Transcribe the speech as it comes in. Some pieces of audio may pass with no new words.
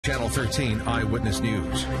Channel 13 Eyewitness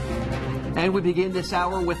News. And we begin this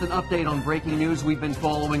hour with an update on breaking news we've been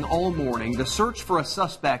following all morning. The search for a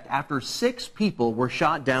suspect after 6 people were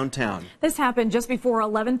shot downtown. This happened just before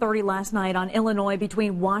 11:30 last night on Illinois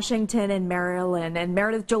between Washington and Maryland. And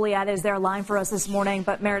Meredith Juliet is there live for us this morning.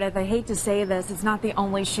 But Meredith, I hate to say this, it's not the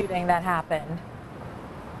only shooting that happened.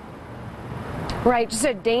 Right, just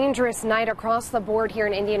a dangerous night across the board here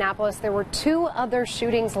in Indianapolis. There were 2 other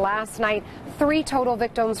shootings last night, 3 total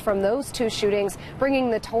victims from those 2 shootings, bringing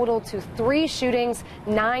the total to 3 shootings,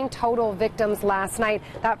 9 total victims last night.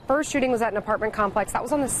 That first shooting was at an apartment complex. That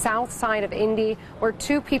was on the south side of Indy, where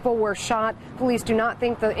 2 people were shot. Police do not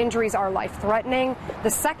think the injuries are life-threatening. The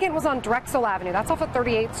second was on Drexel Avenue. That's off of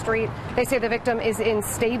 38th Street. They say the victim is in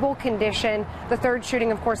stable condition. The third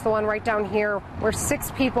shooting, of course, the one right down here, where 6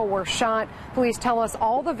 people were shot. Police tell us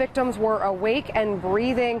all the victims were awake and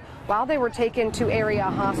breathing while they were taken to area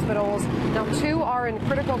hospitals. Now, 2 are in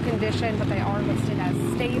critical condition, but they are listed as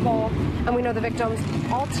stable. And we know the victims,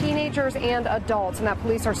 all teenagers and adults, and that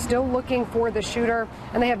police are still looking for the shooter,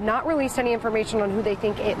 and they have not released any information on who they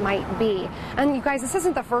think it might be. And you guys, this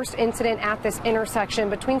isn't the first incident at this intersection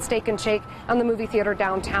between Steak and Shake and the movie theater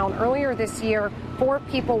downtown. Earlier this year, 4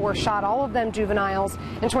 people were shot, all of them juveniles.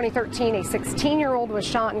 In 2013, a 16-year-old was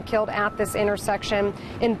shot and killed at this intersection.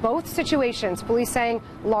 In both situations, police saying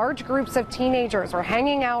large groups of teenagers are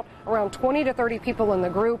hanging out, around 20 to 30 people in the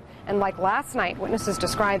group, and like last night, witnesses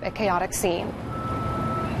describe a chaotic scene.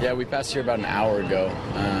 Yeah, we passed here about an hour ago.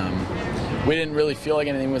 We didn't really feel like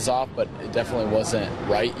anything was off, but it definitely wasn't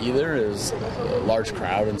right either. It was a large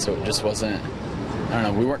crowd, and so it just wasn't, I don't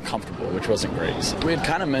know, we weren't comfortable, which wasn't great. So we had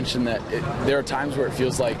kind of mentioned that there are times where it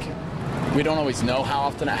feels like we don't always know how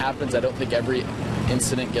often it happens. I don't think every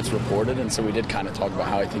incident gets reported, and so we did kind of talk about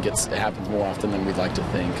how I think it happens more often than we'd like to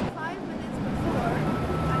think.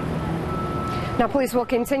 Now, police will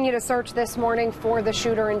continue to search this morning for the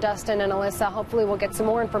shooter. And Dustin and Alyssa, hopefully we'll get some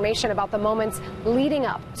more information about the moments leading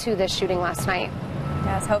up to this shooting last night.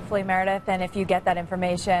 Yes, hopefully, Meredith. And if you get that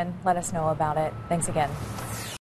information, let us know about it. Thanks again.